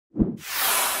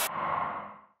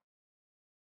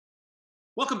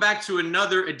Welcome back to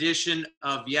another edition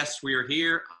of Yes, We Are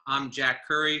Here. I'm Jack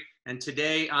Curry, and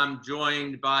today I'm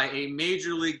joined by a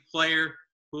major league player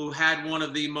who had one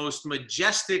of the most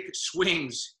majestic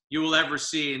swings you will ever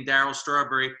see in Darryl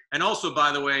Strawberry, and also,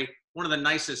 by the way, one of the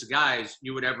nicest guys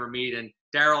you would ever meet. And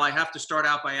Darryl, I have to start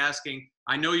out by asking,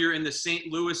 I know you're in the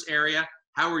St. Louis area.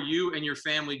 How are you and your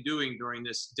family doing during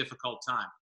this difficult time?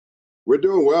 We're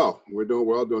doing well. We're doing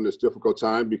well during this difficult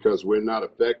time because we're not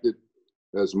affected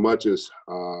as much as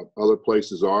other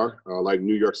places are, like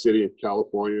New York City and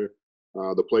California,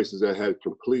 the places that had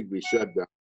completely shut down.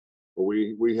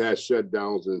 We had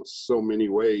shutdowns in so many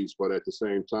ways, but at the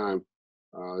same time,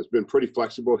 it's been pretty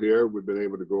flexible here. We've been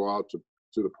able to go out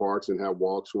to the parks and have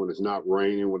walks when it's not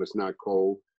raining, when it's not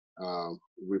cold.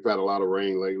 We've had a lot of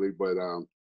rain lately, but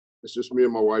it's just me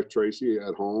and my wife, Tracy,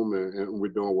 at home, and we're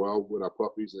doing well with our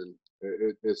puppies. And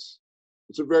it's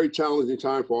a very challenging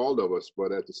time for all of us,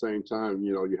 but at the same time,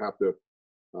 you have to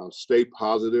stay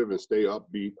positive and stay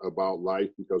upbeat about life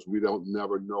because we don't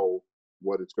never know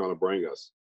what it's going to bring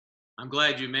us. I'm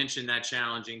glad you mentioned that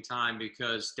challenging time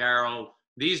because, Darryl,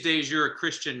 these days you're a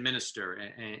Christian minister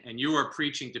and you are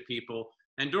preaching to people.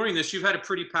 And during this, you've had a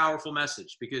pretty powerful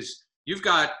message because you've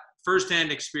got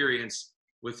firsthand experience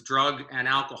with drug and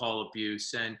alcohol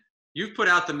abuse. And you've put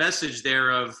out the message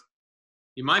there of,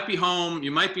 you might be home,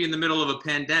 you might be in the middle of a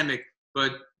pandemic,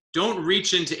 but don't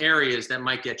reach into areas that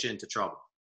might get you into trouble.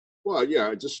 Well,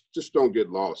 yeah, just don't get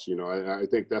lost. I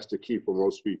think that's the key for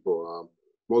most people.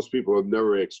 Most people have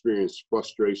never experienced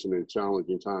frustration in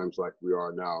challenging times like we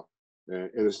are now. And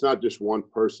it's not just one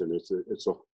person, it's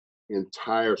an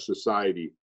entire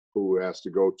society who has to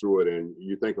go through it. And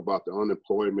you think about the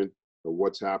unemployment of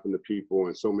what's happened to people,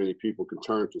 and so many people can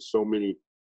turn to so many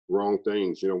wrong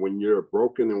things. When you're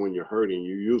broken and when you're hurting,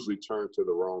 you usually turn to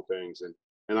the wrong things.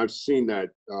 And I've seen that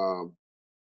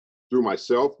through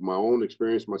myself, my own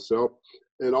experience myself,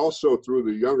 and also through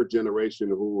the younger generation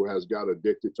who has got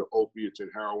addicted to opiates and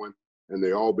heroin, and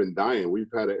they all been dying.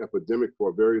 We've had an epidemic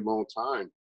for a very long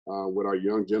time with our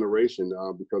young generation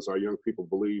because our young people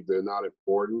believe they're not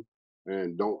important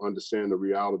and don't understand the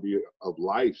reality of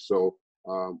life. So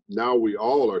now we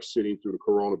all are sitting through the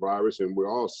coronavirus, and we're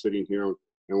all sitting here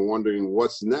and wondering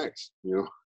what's next.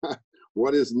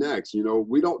 What is next?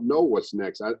 We don't know what's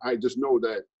next. I just know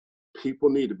that people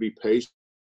need to be patient,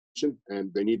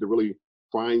 and they need to really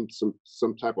find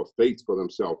some type of faith for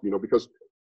themselves, because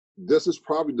this is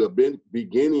probably the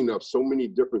beginning of so many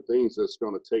different things that's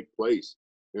going to take place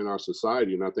in our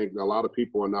society. And I think a lot of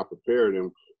people are not prepared.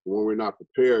 And when we're not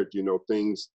prepared,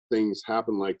 things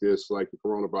happen like this, like the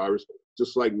coronavirus,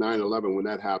 just like 9/11, when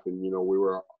that happened, we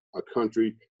were a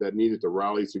country that needed to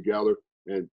rally together.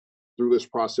 And through this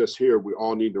process here, we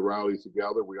all need to rally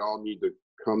together. We all need to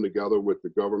come together with the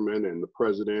government and the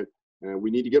president, and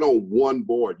we need to get on one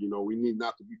board. We need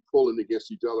not to be pulling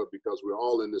against each other because we're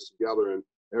all in this together and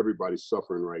everybody's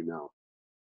suffering right now.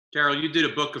 Darryl, you did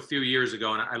a book a few years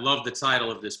ago, and I love the title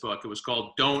of this book. It was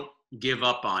called Don't Give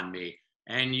Up on Me.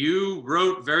 And you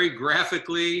wrote very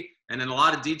graphically and in a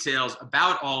lot of details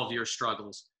about all of your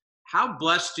struggles. How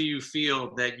blessed do you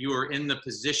feel that you are in the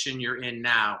position you're in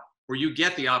now, where you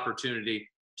get the opportunity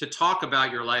to talk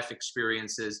about your life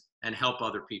experiences and help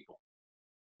other people?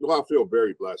 Well, I feel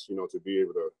very blessed, to be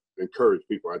able to encourage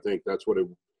people. I think that's what it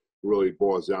really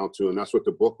boils down to. And that's what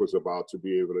the book was about, to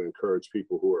be able to encourage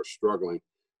people who are struggling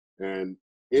and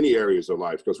any areas of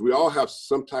life, because we all have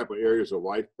some type of areas of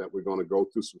life that we're going to go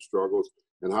through some struggles.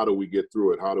 And how do we get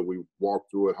through it? How do we walk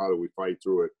through it? How do we fight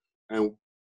through it? And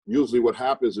usually what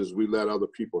happens is we let other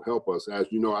people help us. As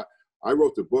you know, I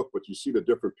wrote the book, but you see the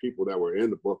different people that were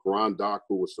in the book. Ron Dock,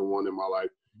 who was someone in my life,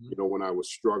 when I was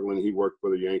struggling, he worked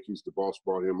for the Yankees. The boss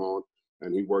brought him on,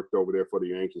 and he worked over there for the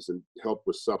Yankees and helped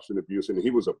with substance abuse. And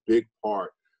he was a big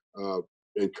part of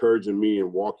encouraging me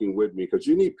and walking with me, because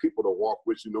you need people to walk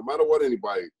with you no matter what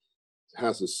anybody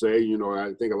has to say.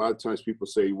 I think a lot of times people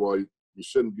say, well, you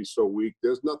shouldn't be so weak.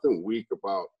 There's nothing weak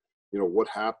about, what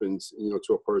happens,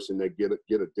 to a person that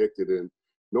get addicted. And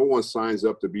no one signs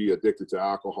up to be addicted to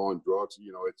alcohol and drugs.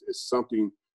 It's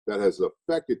something that has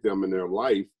affected them in their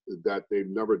life that they've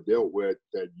never dealt with,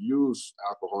 that use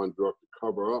alcohol and drug to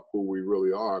cover up who we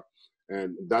really are.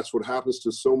 And that's what happens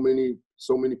to so many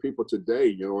people today,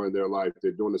 in their life.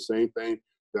 They're doing the same thing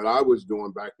that I was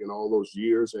doing back in all those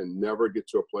years, and never get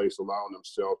to a place allowing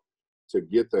themselves to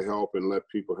get the help and let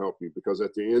people help you. Because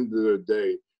at the end of the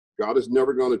day, God is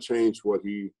never going to change what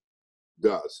he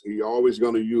does. He always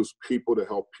going to use people to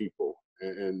help people.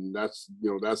 And that's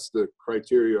the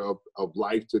criteria of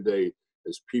life today,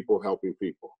 is people helping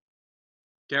people.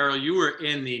 Darryl, you were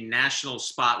in the national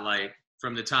spotlight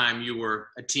from the time you were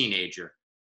a teenager.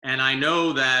 And I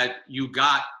know that you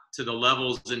got to the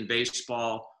levels in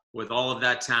baseball with all of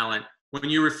that talent. When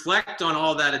you reflect on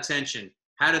all that attention,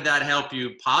 how did that help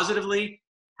you positively?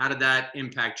 How did that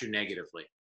impact you negatively?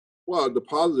 Well, the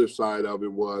positive side of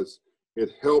it was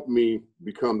it helped me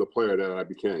become the player that I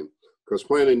became. Because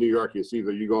playing in New York, it's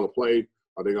either you're going to play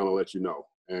or they're going to let you know.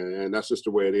 And that's just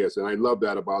the way it is. And I love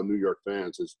that about New York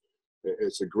fans.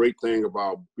 It's a great thing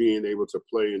about being able to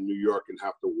play in New York and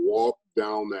have to walk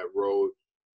down that road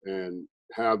and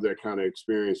have that kind of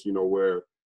experience, where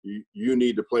you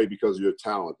need to play because you're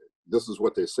talented. This is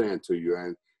what they're saying to you.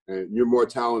 And you're more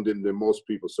talented than most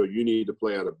people, so you need to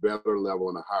play at a better level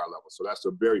and a higher level. So that's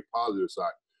a very positive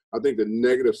side. I think the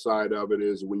negative side of it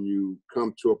is when you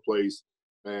come to a place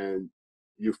and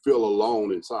you feel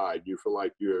alone inside. You feel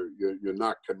like you're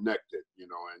not connected, and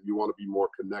you want to be more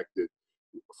connected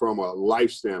from a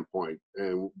life standpoint.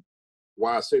 And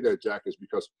why I say that, Jack, is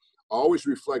because I always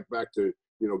reflect back to,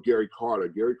 Gary Carter.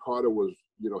 Gary Carter was,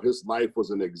 his life was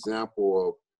an example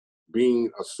of being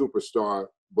a superstar,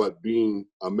 but being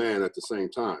a man at the same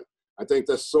time. I think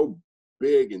that's so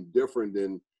big and different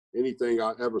than anything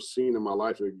I've ever seen in my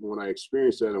life. When I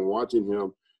experienced that and watching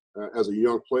him as a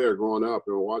young player growing up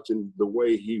and watching the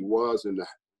way he was and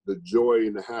the joy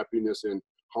and the happiness and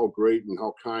how great and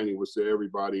how kind he was to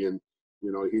everybody. And,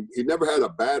 he never had a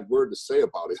bad word to say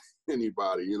about it,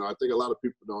 anybody. I think a lot of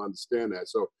people don't understand that.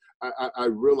 So I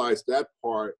realized that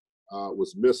part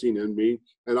was missing in me.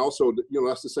 And also,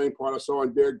 that's the same part I saw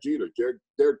in Derek Jeter.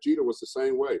 Derek Jeter was the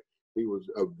same way. He was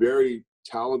a very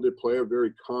talented player,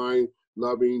 very kind,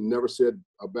 loving, never said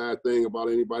a bad thing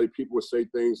about anybody. People would say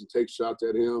things and take shots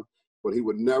at him, but he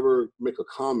would never make a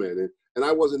comment. And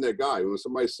I wasn't that guy. When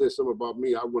somebody said something about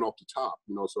me, I went off the top,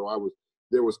 so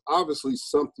there was obviously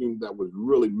something that was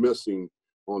really missing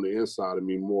on the inside of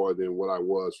me more than what I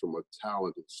was from a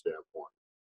talented standpoint.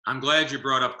 I'm glad you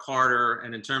brought up Carter.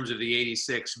 And in terms of the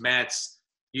 86 Mets,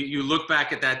 you look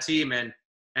back at that team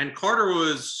and Carter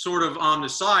was sort of on the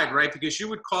side, right? Because you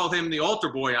would call him the altar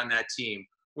boy on that team.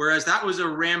 Whereas that was a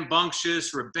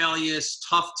rambunctious, rebellious,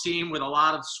 tough team with a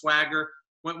lot of swagger.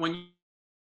 When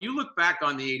you look back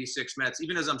on the 86 Mets,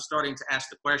 even as I'm starting to ask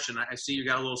the question, I see you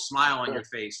got a little smile on your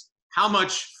face. How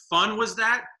much fun was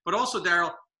that? But also,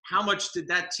 Darryl, how much did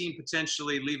that team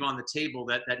potentially leave on the table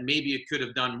that maybe it could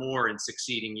have done more in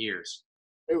succeeding years?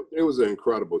 It was an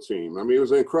incredible team. I mean, it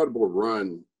was an incredible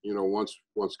run,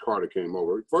 once Carter came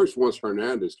over. First, once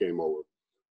Hernandez came over.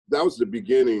 That was the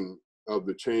beginning of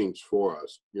the change for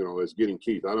us, as getting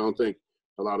Keith. I don't think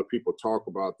a lot of people talk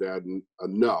about that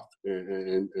enough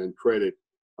and credit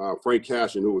Frank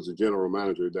Cashin, who was the general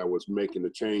manager that was making the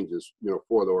changes,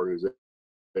 for the organization.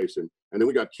 And then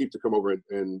we got Keith to come over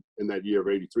in that year of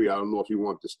 83. I don't know if he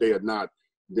wanted to stay or not.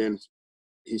 Then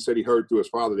he said he heard through his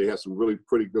father they had some really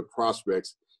pretty good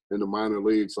prospects in the minor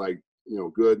leagues, like,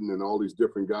 Gooden and all these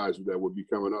different guys that would be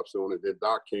coming up soon. And then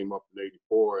Doc came up in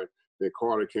 84, and then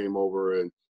Carter came over.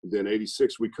 And then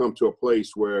 86, we come to a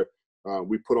place where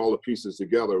we put all the pieces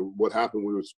together. What happened,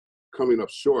 we was coming up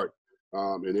short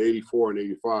in 84 and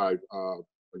 85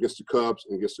 against the Cubs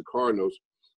and against the Cardinals,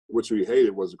 which we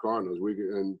hated was the Cardinals.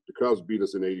 And the Cubs beat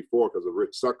us in 84 because of Rick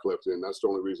Sutcliffe, and that's the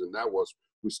only reason that was.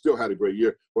 We still had a great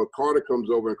year. But Carter comes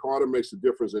over, and Carter makes a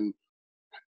difference in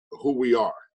who we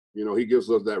are. He gives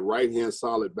us that right-hand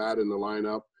solid bat in the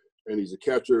lineup, and he's a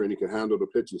catcher, and he can handle the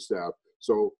pitching staff.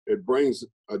 So it brings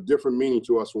a different meaning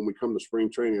to us when we come to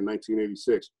spring training in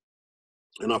 1986.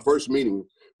 And our first meeting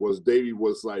was Davey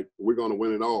was like, we're going to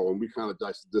win it all. And we kind of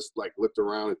just like looked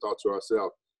around and thought to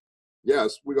ourselves,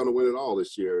 yes, we're going to win it all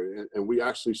this year. And we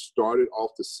actually started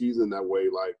off the season that way,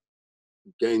 like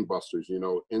gangbusters,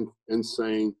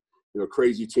 insane,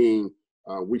 crazy team.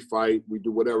 We fight, we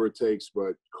do whatever it takes.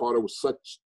 But Carter was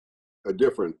such a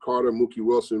different. Carter, Mookie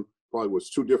Wilson probably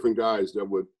was two different guys that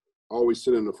would always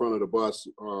sit in the front of the bus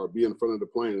or be in front of the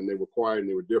plane, and they were quiet and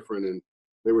they were different, and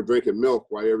they were drinking milk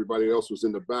while everybody else was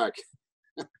in the back.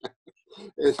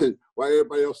 And while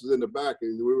everybody else was in the back,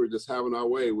 and we were just having our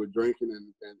way with drinking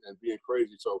and being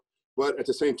crazy. So, but at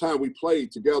the same time, we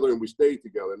played together and we stayed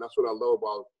together, and that's what I love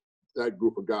about that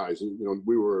group of guys.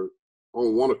 We were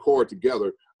on one accord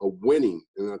together of winning,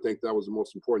 and I think that was the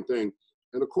most important thing.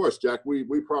 And of course, Jack, we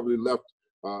probably left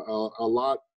a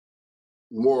lot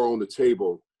more on the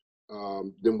table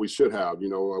than we should have.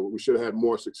 We should have had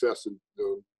more success in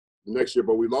the next year,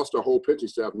 but we lost our whole pitching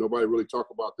staff. Nobody really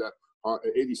talked about that.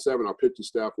 At 87, our pitching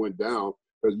staff went down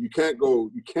because you can't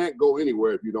go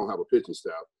anywhere if you don't have a pitching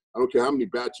staff. I don't care how many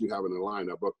bats you have in the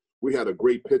lineup, but we had a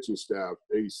great pitching staff,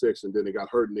 86, and then they got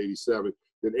hurt in 87.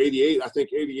 Then 88, I think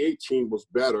 88 team was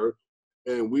better,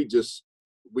 and we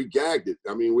gagged it.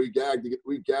 I mean, we gagged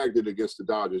it against the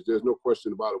Dodgers. There's no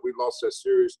question about it. We lost that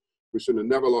series. We should have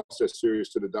never lost that series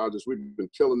to the Dodgers. We've been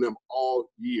killing them all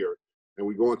year, and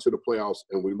we go into the playoffs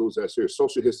and we lose that series.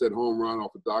 Sosa hits that home run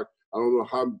off the dock. I don't know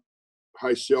how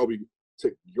high Shelby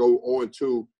go on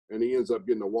 2, and he ends up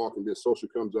getting a walk, and then Sosa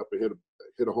comes up and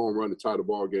hit a home run to tie the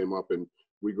ball game up, and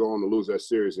we go on to lose that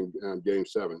series in Game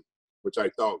 7, which I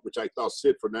thought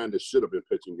Sid Fernandez should have been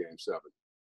pitching Game 7.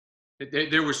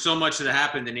 There was so much that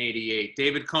happened in 88.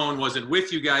 David Cohn wasn't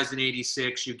with you guys in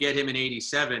 86. You get him in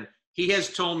 87. He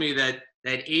has told me that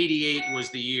 88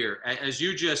 was the year. As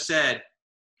you just said,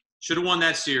 should have won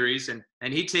that series,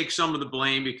 and he takes some of the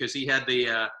blame because he had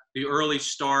the early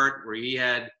start where he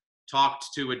had talked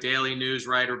to a Daily News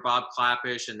writer, Bob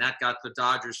Clappish, and that got the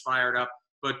Dodgers fired up.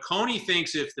 But Coney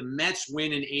thinks if the Mets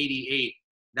win in 88,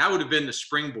 that would have been the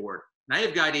springboard. Now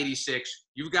you've got 86,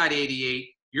 you've got 88.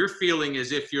 You're feeling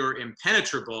as if you're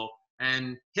impenetrable,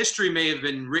 and history may have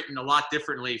been written a lot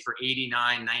differently for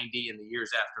 89, 90, and the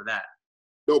years after that.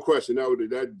 No question.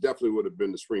 That definitely would have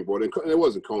been the springboard. And it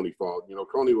wasn't Coney's fault. You know,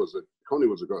 Coney was a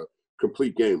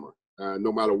complete gamer.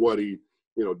 No matter what he,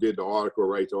 did the article,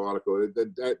 write the article.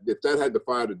 If that had to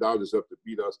fire the Dodgers up to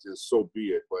beat us, then so be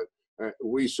it. But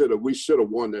we should have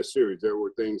won that series. There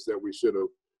were things that we should have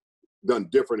done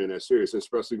different in that series,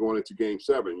 especially going into Game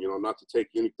 7. Not to take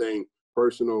anything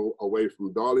personal away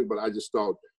from Darley, but I just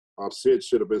thought Sid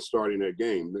should have been starting that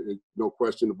game. No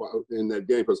question about in that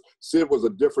game, because Sid was a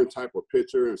different type of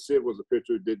pitcher, and Sid was a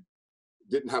pitcher that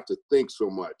didn't have to think so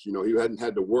much. He hadn't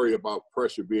had to worry about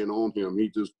pressure being on him.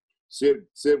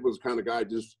 Sid was the kind of guy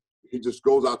he just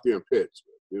goes out there and pitch.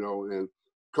 And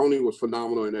Coney was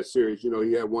phenomenal in that series.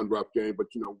 He had one rough game, but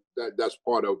that's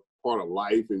part of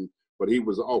life. But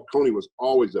Coney was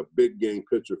always a big game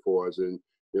pitcher for us, and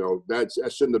that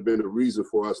shouldn't have been a reason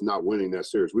for us not winning that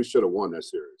series. We should have won that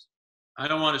series. I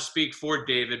don't want to speak for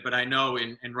David, but I know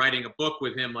in writing a book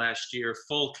with him last year,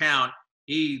 Full Count,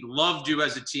 he loved you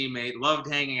as a teammate,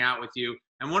 loved hanging out with you.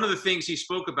 And one of the things he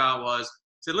spoke about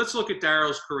said, let's look at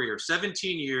Darryl's career.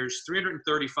 17 years,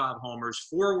 335 homers,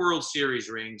 4 World Series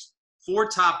rings, 4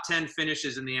 top 10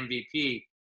 finishes in the MVP,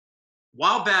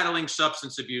 while battling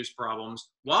substance abuse problems,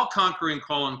 while conquering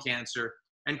colon cancer.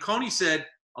 And Coney said,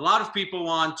 a lot of people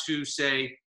want to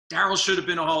say Darryl should have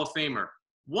been a Hall of Famer.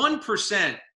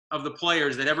 1% of the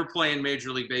players that ever play in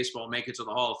Major League Baseball make it to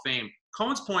the Hall of Fame.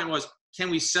 Cohen's point was, can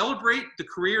we celebrate the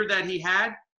career that he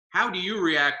had? How do you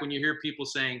react when you hear people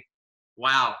saying,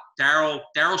 wow, Darryl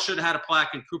should have had a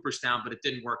plaque in Cooperstown, but it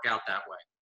didn't work out that way?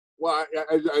 Well,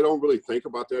 I don't really think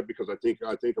about that, because I think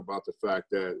about the fact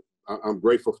that I'm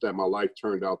grateful that my life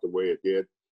turned out the way it did.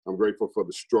 I'm grateful for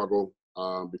the struggle.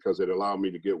 Because it allowed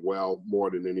me to get well more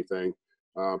than anything.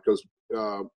 Because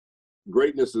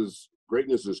greatness is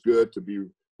good to be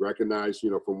recognized,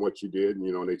 from what you did.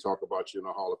 And, they talk about you in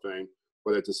the Hall of Fame.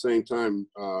 But at the same time,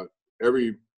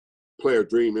 every player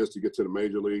dream is to get to the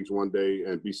major leagues one day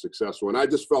and be successful. And I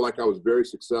just felt like I was very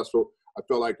successful. I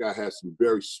felt like I had some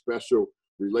very special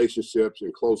relationships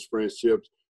and close friendships.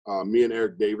 Me and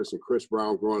Eric Davis and Chris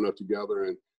Brown growing up together,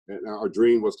 and our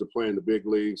dream was to play in the big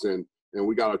leagues. And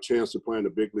we got a chance to play in the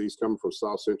big leagues coming from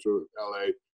South Central LA,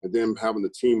 and then having the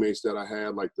teammates that I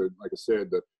had, like I said,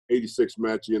 the 86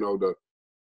 Mets, the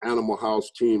Animal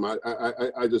House team.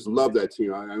 I just love that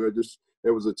team.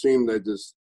 It was a team that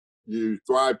you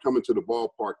thrive coming to the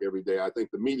ballpark every day. I think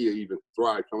the media even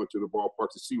thrived coming to the ballpark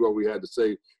to see what we had to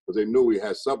say, because they knew we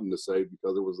had something to say,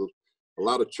 because it was a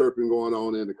lot of chirping going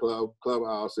on in the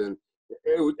clubhouse, and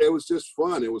it was just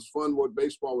fun. It was fun what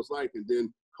baseball was like. And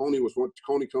then Coney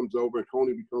comes over, and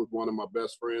Coney becomes one of my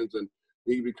best friends, and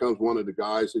he becomes one of the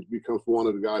guys. He becomes one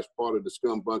of the guys, part of the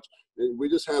Scum Bunch. And we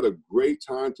just had a great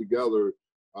time together,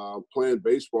 playing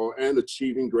baseball and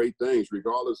achieving great things,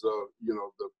 regardless of,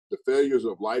 the failures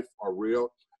of life are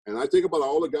real. And I think about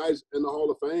all the guys in the Hall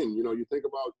of Fame. You think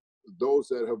about those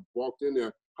that have walked in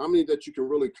there. How many that you can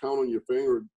really count on your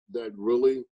finger that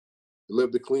really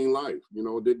lived a clean life,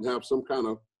 didn't have some kind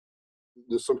of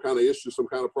issue, some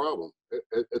kind of problem.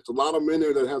 It's a lot of men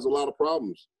there that has a lot of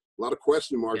problems, a lot of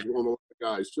question marks on those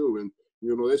guys too. And,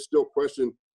 they still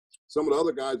question, some of the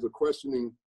other guys are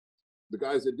questioning the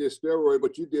guys that did steroid,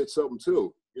 but you did something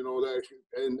too,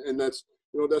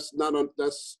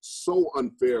 that's so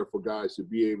unfair for guys to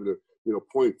be able to,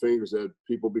 point fingers at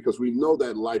people, because we know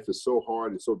that life is so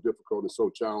hard and so difficult and so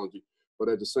challenging. But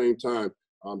at the same time,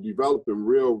 developing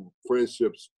real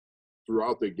friendships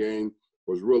throughout the game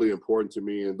was really important to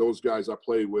me. And those guys I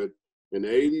played with in the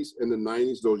 80s and the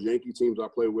 90s, those Yankee teams I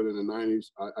played with in the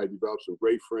 90s, I developed some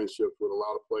great friendships with a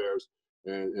lot of players.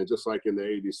 and just like in the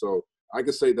 80s. So I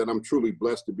can say that I'm truly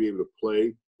blessed to be able to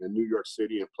play in New York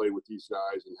City and play with these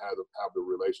guys and have the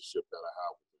relationship that I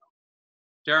have.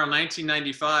 Darryl,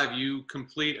 1995, you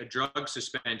complete a drug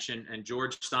suspension, and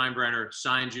George Steinbrenner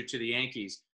signs you to the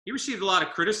Yankees. He received a lot of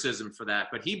criticism for that,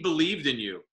 but he believed in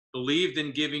you, believed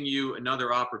in giving you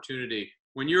another opportunity.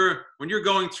 When you're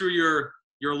going through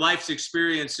your life's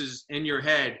experiences in your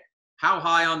head, how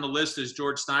high on the list is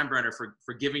George Steinbrenner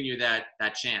for giving you that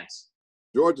chance?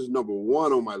 George is number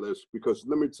one on my list because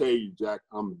let me tell you, Jack,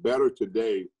 I'm better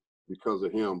today because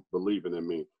of him believing in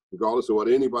me, regardless of what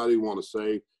anybody want to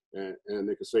say. And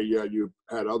they can say, yeah, you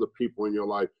had other people in your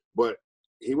life, but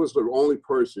he was the only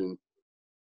person,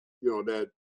 that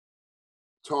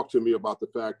talked to me about the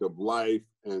fact of life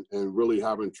and really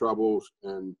having troubles,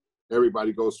 and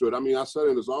everybody goes through it. I mean, I sat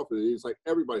in his office and he's like,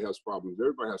 everybody has problems.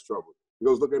 Everybody has trouble. He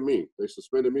goes, look at me. They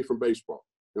suspended me from baseball.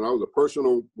 It was a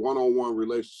personal one-on-one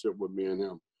relationship with me and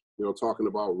him, talking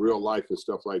about real life and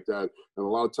stuff like that. And a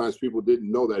lot of times people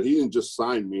didn't know that. He didn't just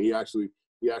sign me. He actually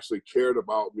cared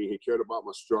about me. He cared about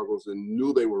my struggles and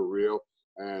knew they were real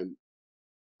and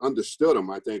understood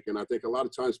them, I think. And I think a lot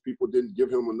of times people didn't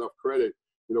give him enough credit,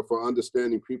 for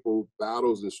understanding people's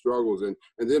battles and struggles. And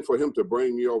then for him to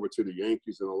bring me over to the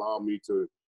Yankees and allow me to,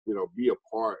 be a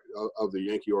part of the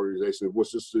Yankee organization, it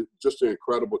was just an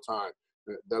incredible time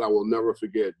that I will never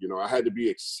forget. I had to be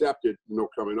accepted,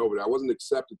 coming over there. I wasn't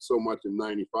accepted so much in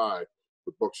 '95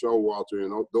 with Buck Showalter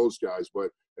and those guys,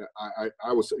 but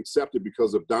I was accepted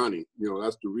because of Donnie.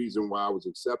 That's the reason why I was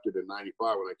accepted in '95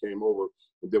 when I came over.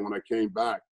 And then when I came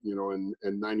back, in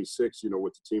 '96,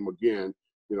 with the team again,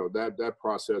 that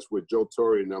process with Joe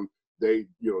Torre and them, they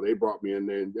brought me in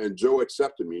there, and Joe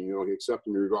accepted me. He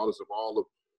accepted me regardless of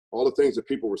all the things that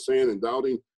people were saying and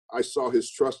doubting. I saw his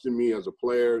trust in me as a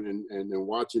player and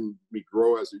watching me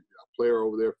grow as a player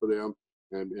over there for them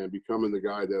and becoming the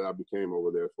guy that I became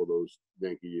over there for those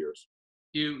Yankee years.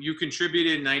 You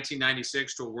contributed in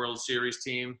 1996 to a World Series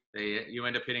team. You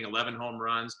end up hitting 11 home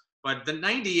runs. But the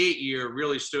 98 year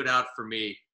really stood out for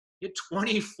me. You had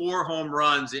 24 home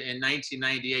runs in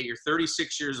 1998. You're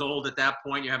 36 years old at that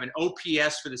point. You have an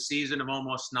OPS for the season of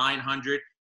almost 900.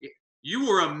 You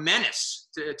were a menace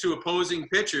to opposing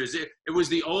pitchers. It was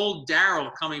the old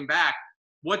Darryl coming back.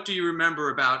 What do you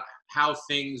remember about how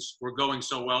things were going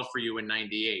so well for you in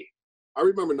 98? I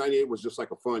remember 98 was just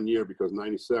like a fun year because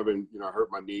 97, I hurt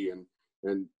my knee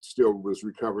and still was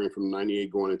recovering from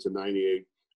 98 going into 98.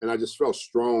 And I just felt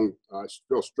strong. I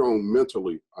felt strong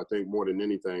mentally, I think, more than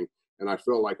anything. And I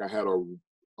felt like I had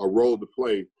a role to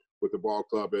play with the ball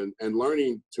club. And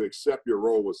learning to accept your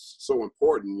role was so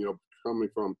important, coming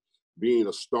from being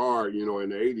a star, in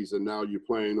the 80s, and now you're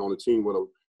playing on a team with a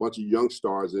bunch of young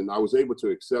stars. And I was able to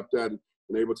accept that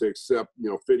and able to accept,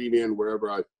 fitting in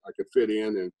wherever I could fit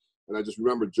in. And I just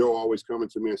remember Joe always coming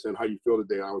to me and saying, how you feel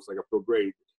today? And I was like, I feel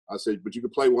great. I said, but you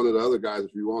can play one of the other guys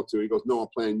if you want to. He goes, no, I'm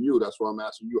playing you. That's why I'm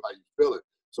asking you how you feeling.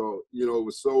 So,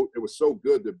 it was so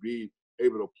good to be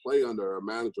able to play under a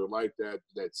manager like that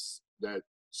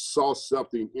saw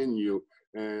something in you.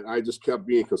 And I just kept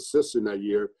being consistent that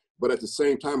year. But at the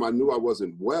same time, I knew I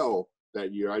wasn't well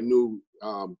that year. I knew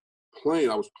I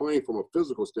was playing from a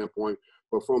physical standpoint,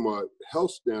 but from a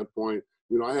health standpoint,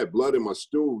 I had blood in my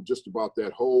stool just about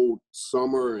that whole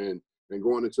summer and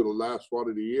going into the last part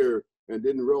of the year, and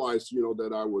didn't realize,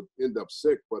 that I would end up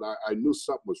sick. But I knew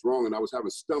something was wrong, and I was having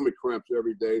stomach cramps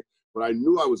every day. But I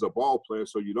knew I was a ball player,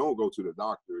 so you don't go to the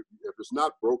doctor. If it's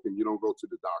not broken, you don't go to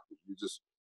the doctor.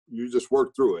 You just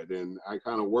work through it. And I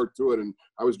kind of worked through it. And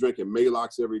I was drinking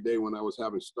Malox every day when I was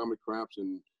having stomach cramps,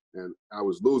 and I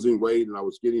was losing weight and I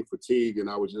was getting fatigue. And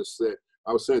I was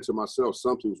saying to myself,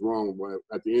 something's wrong. When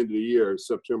at the end of the year,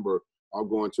 September, I'll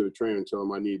go into the trainer and tell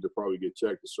them I need to probably get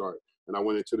checked to start. And I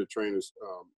went into the trainers,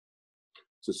 I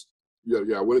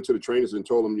went into the trainers and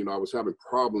told them, I was having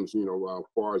problems, as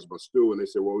far as my stool. And they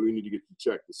said, well, we need to get you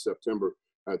checked in September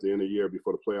at the end of the year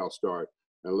before the playoffs start.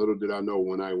 And little did I know,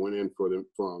 when I went in for them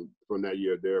from that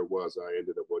year, there it was. I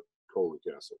ended up with colon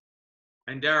cancer.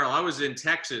 And Darryl, I was in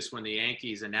Texas when the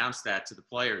Yankees announced that to the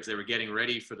players. They were getting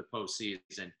ready for the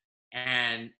postseason.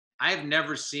 And I have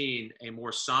never seen a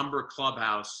more somber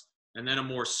clubhouse and then a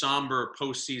more somber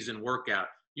postseason workout.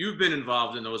 You've been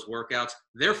involved in those workouts.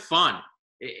 They're fun.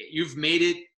 You've made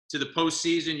it to the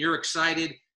postseason. You're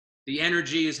excited. The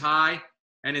energy is high.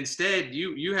 And instead,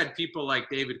 you had people like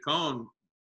David Cohn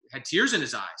had tears in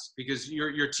his eyes because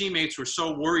your teammates were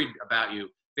so worried about you.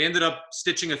 They ended up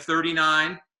stitching a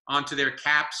 39 onto their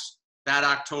caps that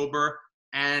October,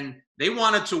 and they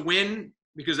wanted to win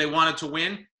because they wanted to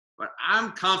win, but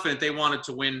I'm confident they wanted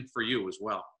to win for you as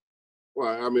well.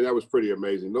 Well, I mean, that was pretty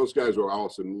amazing. Those guys were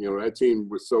awesome. You know, that team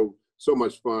was so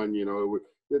much fun. You know,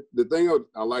 the thing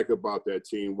I like about that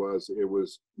team was it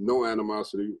was no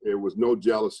animosity, it was no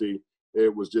jealousy.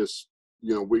 It was just,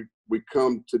 you know, we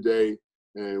come today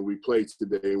and we play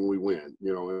today and we win.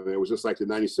 You know, and it was just like the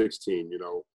 '96 team. You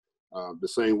know, the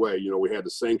same way. You know, we had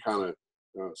the same kind of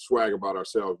swag about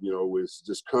ourselves. You know, was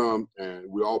just come and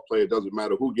we all play. It doesn't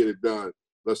matter who get it done.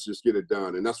 Let's just get it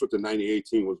done. And that's what the '98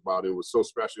 team was about. It was so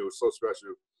special. It was so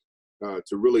special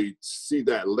to really see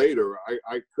that later.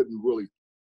 I couldn't really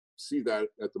see that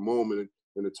at the moment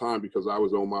in the time because I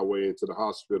was on my way into the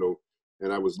hospital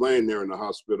and I was laying there in the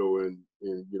hospital and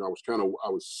you know, I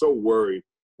was so worried.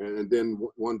 And then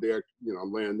one day, you know,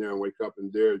 I'm laying there and wake up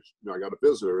and there, you know, I got a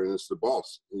visitor and it's the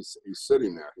boss. He's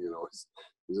sitting there, you know,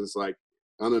 he's just like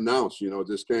unannounced, you know,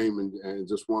 just came and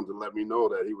just wanted to let me know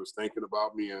that he was thinking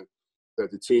about me and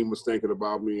that the team was thinking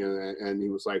about me. And he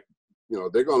was like, you know,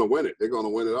 they're going to win it. They're going to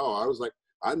win it all. I was like,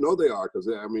 I know they are because,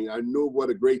 I mean, I knew what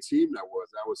a great team that was.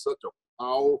 That was such a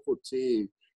powerful team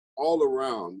all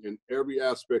around in every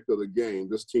aspect of the game.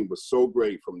 This team was so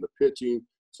great from the pitching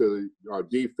to our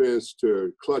defense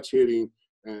to clutch hitting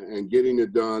and getting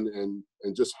it done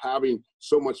and just having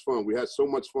so much fun. We had so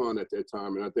much fun at that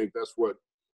time, and I think that's what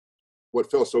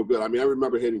felt so good. I mean, I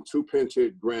remember hitting 2 pinch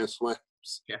hit grand slams.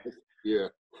 Yeah. Yeah.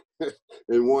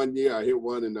 In one year, I hit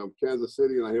one in Kansas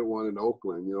City and I hit one in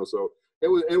Oakland. You know, so it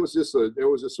was just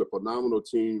a phenomenal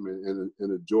team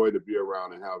and a joy to be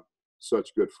around and have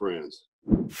such good friends.